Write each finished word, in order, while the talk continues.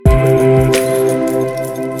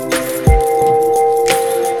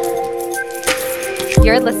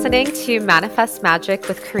You're listening to Manifest Magic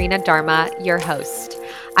with Karina Dharma, your host.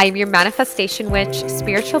 I am your manifestation witch,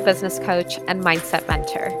 spiritual business coach, and mindset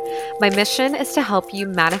mentor. My mission is to help you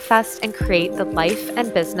manifest and create the life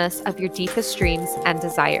and business of your deepest dreams and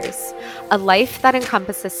desires. A life that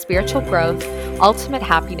encompasses spiritual growth, ultimate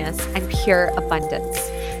happiness, and pure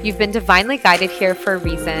abundance. You've been divinely guided here for a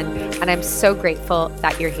reason, and I'm so grateful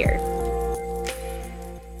that you're here.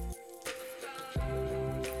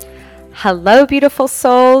 Hello, beautiful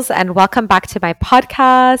souls, and welcome back to my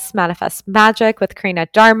podcast, Manifest Magic with Karina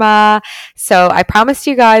Dharma. So I promised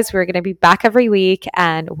you guys we were going to be back every week,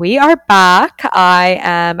 and we are back. I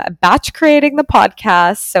am batch creating the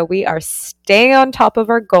podcast, so we are staying on top of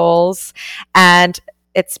our goals, and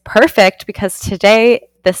it's perfect because today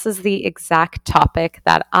this is the exact topic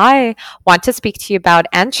that I want to speak to you about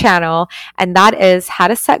and channel, and that is how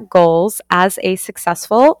to set goals as a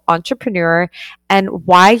successful entrepreneur and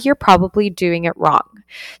why you're probably doing it wrong.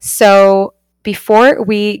 So before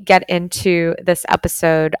we get into this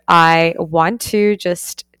episode, I want to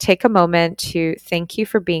just take a moment to thank you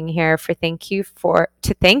for being here, thank you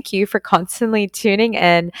for constantly tuning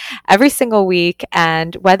in every single week.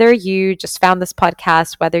 And whether you just found this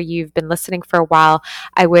podcast, whether you've been listening for a while,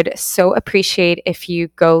 I would so appreciate if you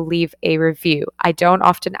go leave a review. I don't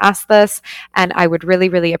often ask this, and I would really,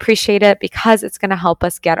 really appreciate it because it's going to help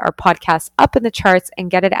us get our podcast up in the charts and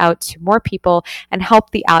get it out to more people and help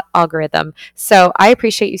the algorithm. So I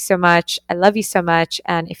appreciate you so much. I love you so much.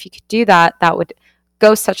 And if you could do that, that would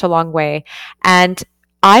go such a long way. And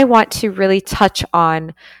I want to really touch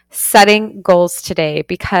on setting goals today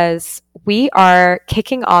because we are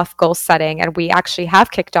kicking off goal setting, and we actually have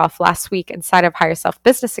kicked off last week inside of Higher Self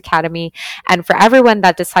Business Academy. And for everyone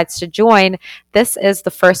that decides to join, this is the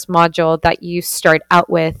first module that you start out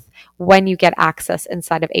with when you get access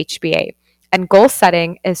inside of HBA. And goal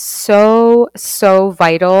setting is so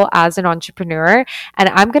vital as an entrepreneur. And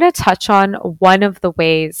I'm going to touch on one of the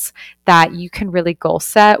ways that you can really goal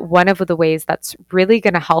set, one of the ways that's really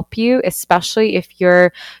going to help you, especially if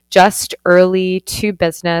you're just early to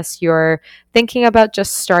business, you're thinking about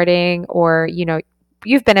just starting, or,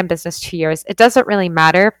 you've been in business 2 years. It doesn't really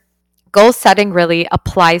matter. Goal setting really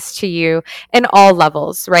applies to you in all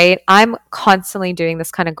levels, right? I'm constantly doing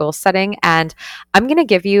this kind of goal setting, and I'm going to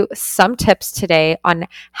give you some tips today on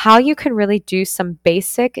how you can really do some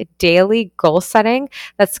basic daily goal setting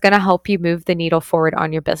that's going to help you move the needle forward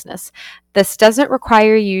on your business. This doesn't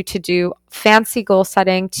require you to do fancy goal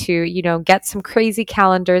setting, to, get some crazy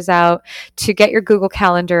calendars out, to get your Google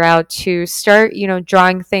Calendar out, to start,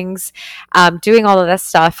 drawing things, doing all of this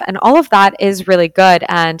stuff. And all of that is really good.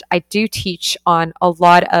 And I do teach on a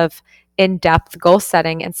lot of in-depth goal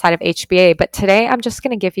setting inside of HBA. But today I'm just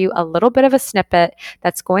going to give you a little bit of a snippet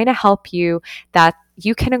that's going to help you, that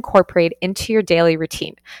you can incorporate into your daily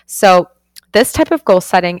routine. So this type of goal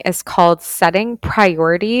setting is called setting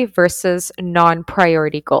priority versus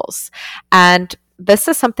non-priority goals. And this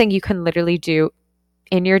is something you can literally do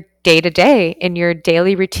in your day-to-day, in your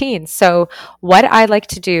daily routine. So what I like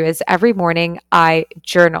to do is every morning I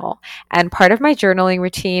journal. And part of my journaling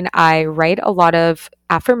routine, I write a lot of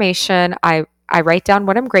affirmation. I write down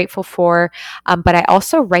what I'm grateful for, but I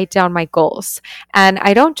also write down my goals. And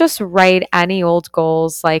I don't just write any old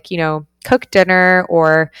goals like, cook dinner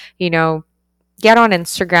or, get on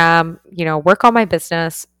Instagram, work on my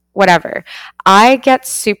business, whatever. I get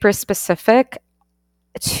super specific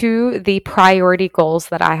to the priority goals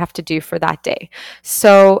that I have to do for that day.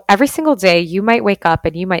 So every single day you might wake up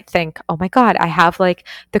and you might think, oh my God, I have like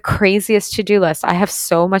the craziest to-do list. I have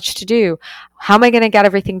so much to do. How am I going to get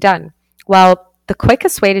everything done? Well, the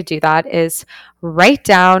quickest way to do that is write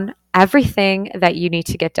down everything that you need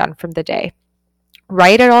to get done from the day.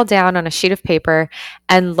 Write it all down on a sheet of paper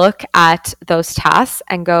and look at those tasks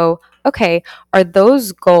and go, okay, are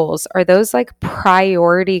those goals, are those like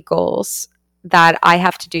priority goals that I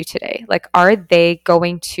have to do today? Like, are they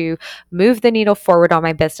going to move the needle forward on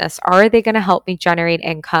my business? Are they going to help me generate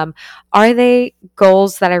income? Are they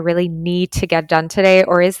goals that I really need to get done today?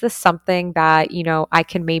 Or is this something that, I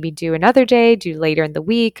can maybe do another day, do later in the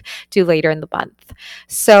week, do later in the month?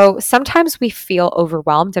 So sometimes we feel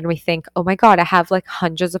overwhelmed and we think, oh my God, I have like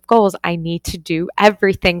hundreds of goals. I need to do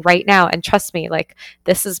everything right now. And trust me, like,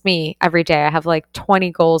 this is me every day. I have like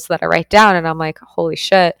 20 goals that I write down and I'm like, holy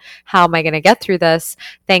shit, how am I going to get through this?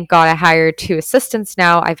 Thank God I hired 2 assistants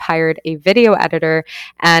now. I've hired a video editor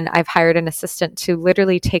and I've hired an assistant to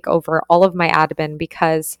literally take over all of my admin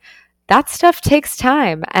because that stuff takes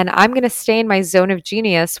time. And I'm going to stay in my zone of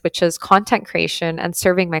genius, which is content creation and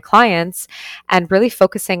serving my clients and really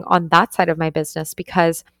focusing on that side of my business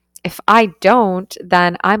because if I don't,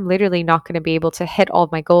 then I'm literally not going to be able to hit all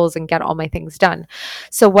of my goals and get all my things done.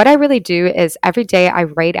 So, what I really do is every day I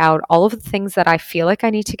write out all of the things that I feel like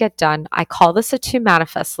I need to get done. I call this a to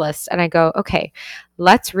manifest list and I go, okay,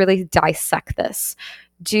 let's really dissect this.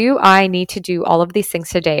 Do I need to do all of these things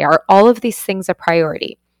today? Are all of these things a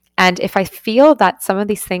priority? And if I feel that some of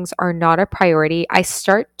these things are not a priority, I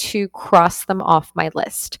start to cross them off my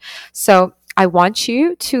list. So I want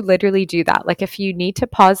you to literally do that. Like if you need to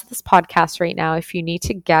pause this podcast right now, if you need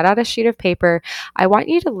to get out a sheet of paper, I want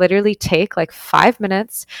you to literally take like 5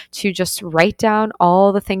 minutes to just write down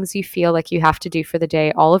all the things you feel like you have to do for the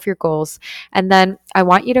day, all of your goals. And then I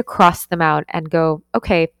want you to cross them out and go,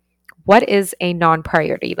 okay, what is a non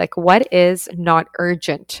priority? Like, what is not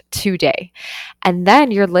urgent today? And then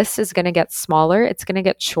your list is going to get smaller, it's going to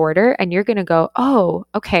get shorter, and you're going to go, oh,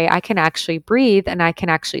 okay, I can actually breathe and I can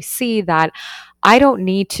actually see that I don't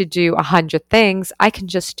need to do 100 things. I can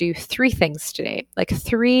just do 3 things today, like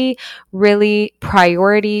 3 really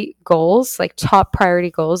priority goals, like top priority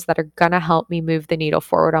goals that are going to help me move the needle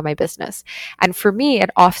forward on my business. And for me, it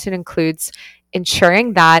often includes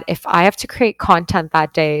ensuring that if I have to create content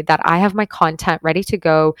that day, that I have my content ready to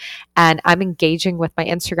go and I'm engaging with my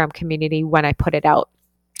Instagram community when I put it out.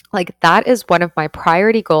 Like that is one of my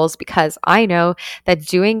priority goals because I know that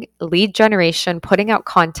doing lead generation, putting out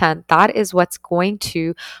content, that is what's going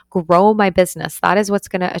to grow my business. That is what's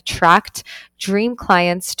going to attract dream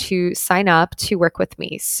clients to sign up to work with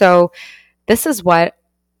me. So this is what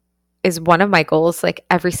is one of my goals, like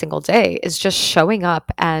every single day, is just showing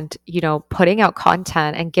up and, putting out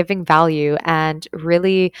content and giving value and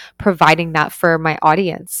really providing that for my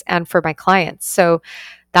audience and for my clients. So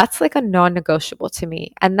that's like a non-negotiable to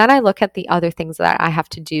me. And then I look at the other things that I have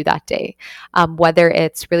to do that day, whether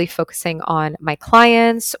it's really focusing on my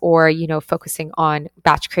clients or, focusing on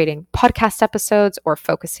batch creating podcast episodes or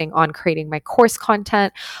focusing on creating my course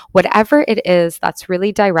content, whatever it is that's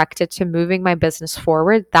really directed to moving my business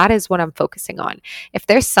forward, that is what I'm focusing on. If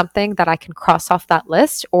there's something that I can cross off that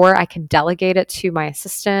list or I can delegate it to my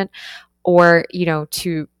assistant or,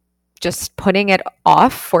 to just putting it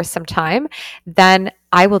off for some time, then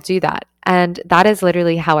I will do that. And that is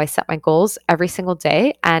literally how I set my goals every single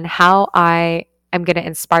day and how I am going to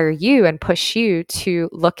inspire you and push you to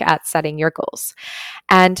look at setting your goals.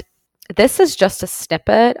 And this is just a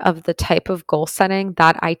snippet of the type of goal setting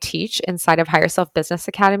that I teach inside of Higher Self Business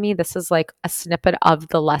Academy. This is like a snippet of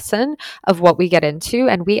the lesson of what we get into,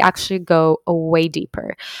 and we actually go way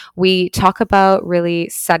deeper. We talk about really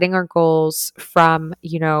setting our goals from,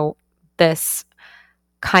 this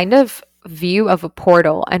kind of view of a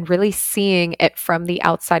portal and really seeing it from the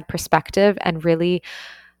outside perspective and really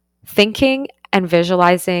thinking and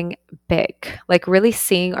visualizing big, like really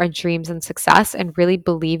seeing our dreams and success and really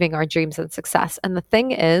believing our dreams and success. And the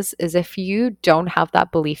thing is if you don't have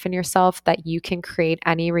that belief in yourself that you can create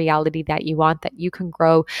any reality that you want, that you can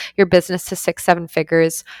grow your business to 6-7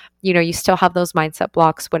 figures, you still have those mindset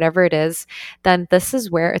blocks, whatever it is, then this is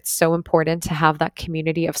where it's so important to have that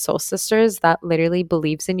community of soul sisters that literally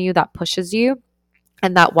believes in you, that pushes you,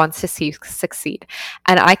 and that wants to see you succeed.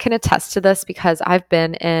 And I can attest to this because I've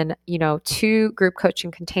been in, 2 group coaching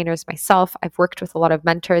containers myself. I've worked with a lot of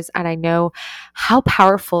mentors and I know how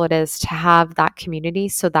powerful it is to have that community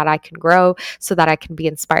so that I can grow, so that I can be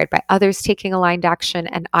inspired by others taking aligned action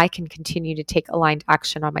and I can continue to take aligned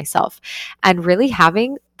action on myself. And really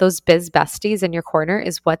having those biz besties in your corner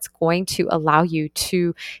is what's going to allow you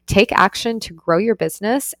to take action, to grow your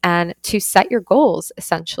business and to set your goals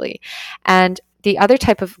essentially. And the other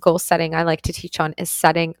type of goal setting I like to teach on is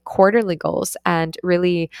setting quarterly goals and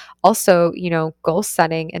really also, goal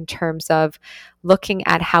setting in terms of looking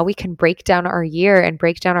at how we can break down our year and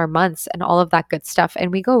break down our months and all of that good stuff.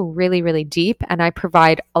 And we go really, really deep. And I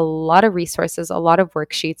provide a lot of resources, a lot of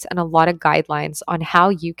worksheets, and a lot of guidelines on how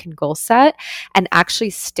you can goal set and actually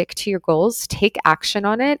stick to your goals, take action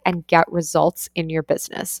on it, and get results in your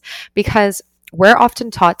business. Because we're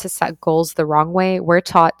often taught to set goals the wrong way. We're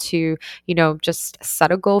taught to, just set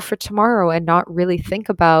a goal for tomorrow and not really think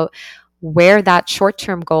about where that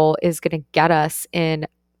short-term goal is going to get us in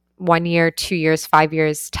 1 year, 2 years, 5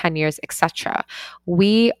 years, 10 years, etc.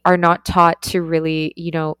 We are not taught to really,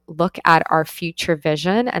 look at our future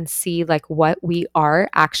vision and see like what we are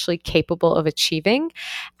actually capable of achieving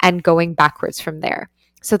and going backwards from there.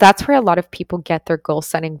 So that's where a lot of people get their goal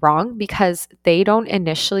setting wrong because they don't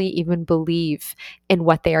initially even believe in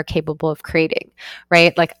what they are capable of creating,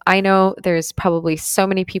 right? Like I know there's probably so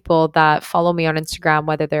many people that follow me on Instagram,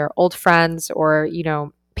 whether they're old friends or,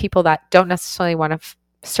 people that don't necessarily want to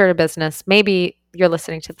start a business. Maybe you're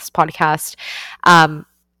listening to this podcast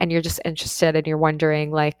and you're just interested and you're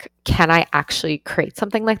wondering, like, can I actually create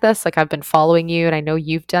something like this? Like, I've been following you and I know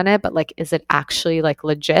you've done it, but like, is it actually like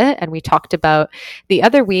legit? And we talked about the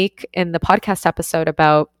other week in the podcast episode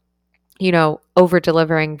about, over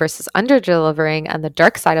delivering versus under delivering and the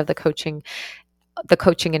dark side of the coaching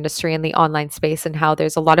industry and the online space, and how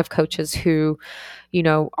there's a lot of coaches who,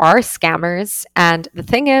 are scammers. And the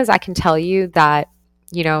thing is, I can tell you that,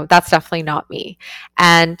 that's definitely not me.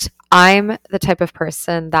 And I'm the type of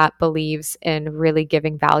person that believes in really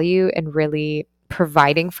giving value and really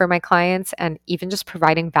providing for my clients, and even just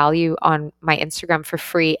providing value on my Instagram for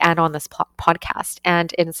free and on this podcast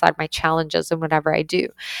and inside my challenges and whatever I do.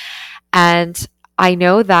 And I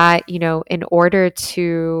know that, in order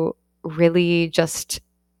to really just,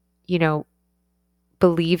 you know,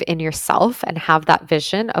 believe in yourself and have that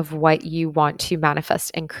vision of what you want to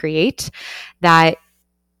manifest and create, that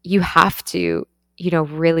you have to,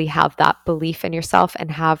 really have that belief in yourself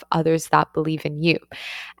and have others that believe in you.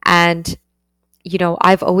 And,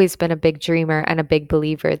 I've always been a big dreamer and a big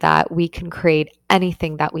believer that we can create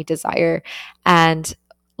anything that we desire. And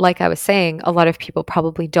like I was saying, a lot of people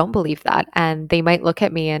probably don't believe that. And they might look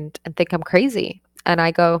at me and think I'm crazy. And I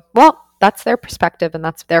go, well, that's their perspective and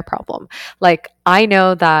that's their problem. Like, I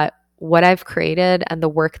know that what I've created and the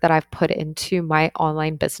work that I've put into my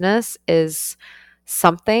online business is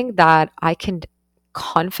something that I can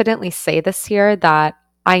confidently say this year that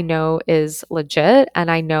I know is legit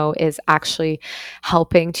and I know is actually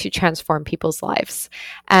helping to transform people's lives.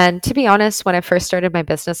 And to be honest, when I first started my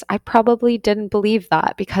business, I probably didn't believe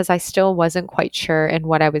that because I still wasn't quite sure in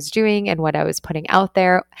what I was doing and what I was putting out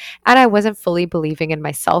there. And I wasn't fully believing in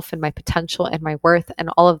myself and my potential and my worth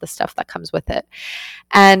and all of the stuff that comes with it.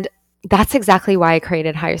 And that's exactly why I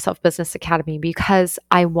created Higher Self Business Academy, because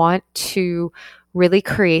I want to really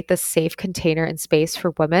create this safe container and space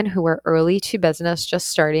for women who are early to business, just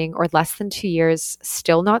starting, or less than 2 years,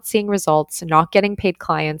 still not seeing results, not getting paid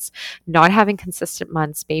clients, not having consistent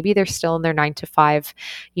months. Maybe they're still in their 9 to 5,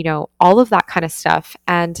 all of that kind of stuff.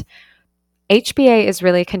 And HBA is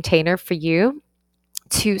really a container for you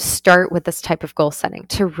to start with this type of goal setting,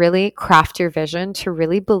 to really craft your vision, to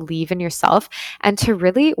really believe in yourself, and to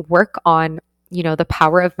really work on, the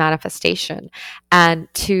power of manifestation,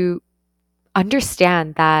 and to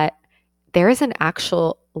understand that there is an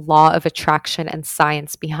actual law of attraction and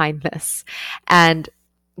science behind this. And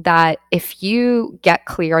that if you get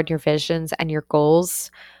clear on your visions and your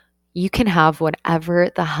goals, you can have whatever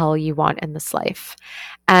the hell you want in this life.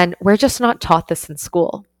 And we're just not taught this in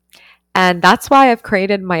school. And that's why I've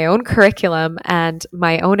created my own curriculum and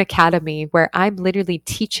my own academy where I'm literally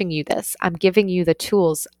teaching you this. I'm giving you the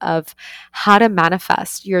tools of how to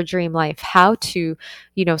manifest your dream life, how to,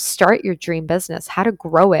 start your dream business, how to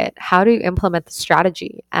grow it, how to implement the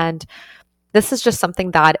strategy. And this is just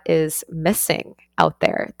something that is missing out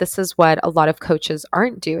there. This is what a lot of coaches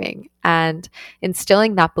aren't doing. And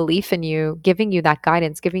instilling that belief in you, giving you that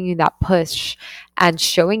guidance, giving you that push, and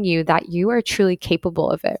showing you that you are truly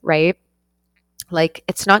capable of it, right? Like,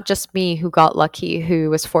 it's not just me who got lucky, who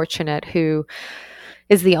was fortunate, who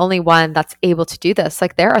is the only one that's able to do this.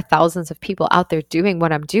 Like, there are thousands of people out there doing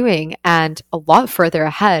what I'm doing and a lot further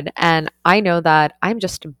ahead. And I know that I'm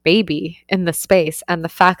just a baby in the space. And the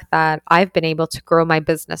fact that I've been able to grow my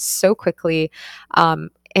business so quickly,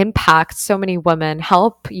 impact so many women,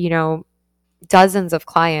 help, dozens of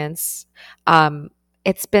clients.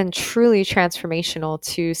 It's been truly transformational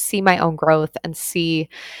to see my own growth and see,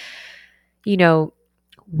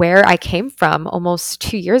 where I came from almost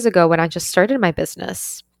 2 years ago when I just started my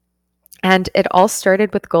business. And it all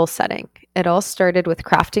started with goal setting. It all started with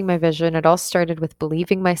crafting my vision. It all started with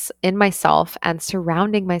believing in myself and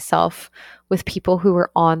surrounding myself with people who were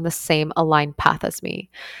on the same aligned path as me.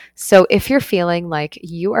 So if you're feeling like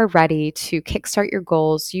you are ready to kickstart your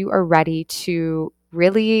goals, you are ready to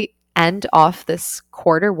really end off this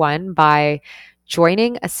Q1 by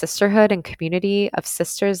joining a sisterhood and community of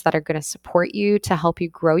sisters that are going to support you to help you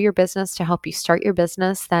grow your business, to help you start your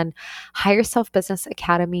business, then Higher Self Business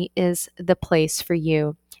Academy is the place for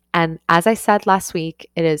you. And as I said last week,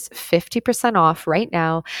 it is 50% off right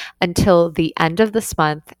now until the end of this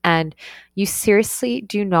month. And you seriously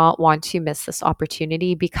do not want to miss this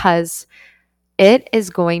opportunity, because it is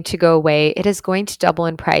going to go away. It is going to double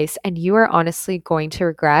in price. And you are honestly going to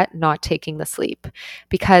regret not taking this leap.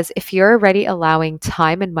 Because if you're already allowing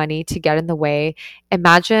time and money to get in the way,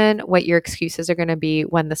 imagine what your excuses are going to be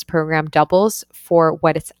when this program doubles for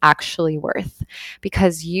what it's actually worth.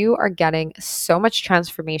 Because you are getting so much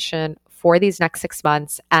transformation for these next 6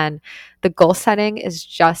 months. And The goal setting is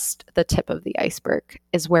just the tip of the iceberg,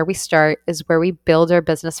 is where we start, is where we build our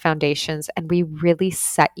business foundations, and we really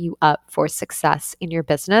set you up for success in your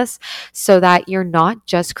business so that you're not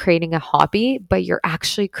just creating a hobby, but you're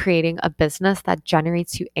actually creating a business that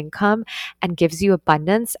generates you income and gives you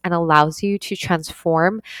abundance and allows you to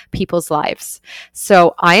transform people's lives.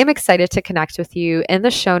 So I am excited to connect with you. In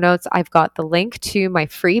the show notes, I've got the link to my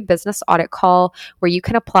free business audit call where you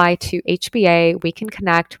can apply to HBA. We can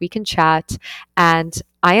connect, we can chat, and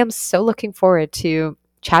I am so looking forward to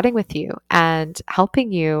chatting with you and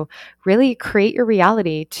helping you really create your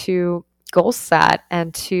reality to goal set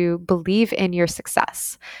and to believe in your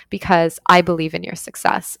success, because I believe in your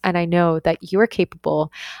success and I know that you are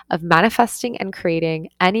capable of manifesting and creating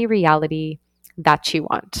any reality that you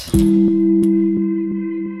want.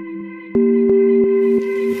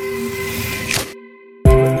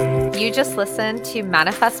 You just listened to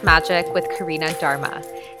Manifest Magic with Karina Dharma.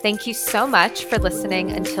 Thank you so much for listening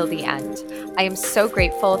until the end. I am so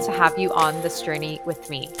grateful to have you on this journey with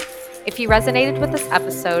me. If you resonated with this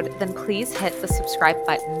episode, then please hit the subscribe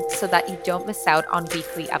button so that you don't miss out on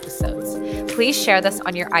weekly episodes. Please share this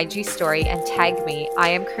on your IG story and tag me, I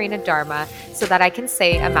am Karina Dharma, so that I can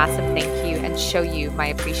say a massive thank you and show you my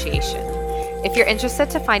appreciation. If you're interested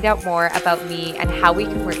to find out more about me and how we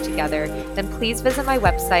can work together, then please visit my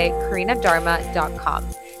website, karinadharma.com.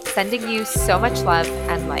 Sending you so much love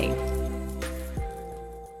and light.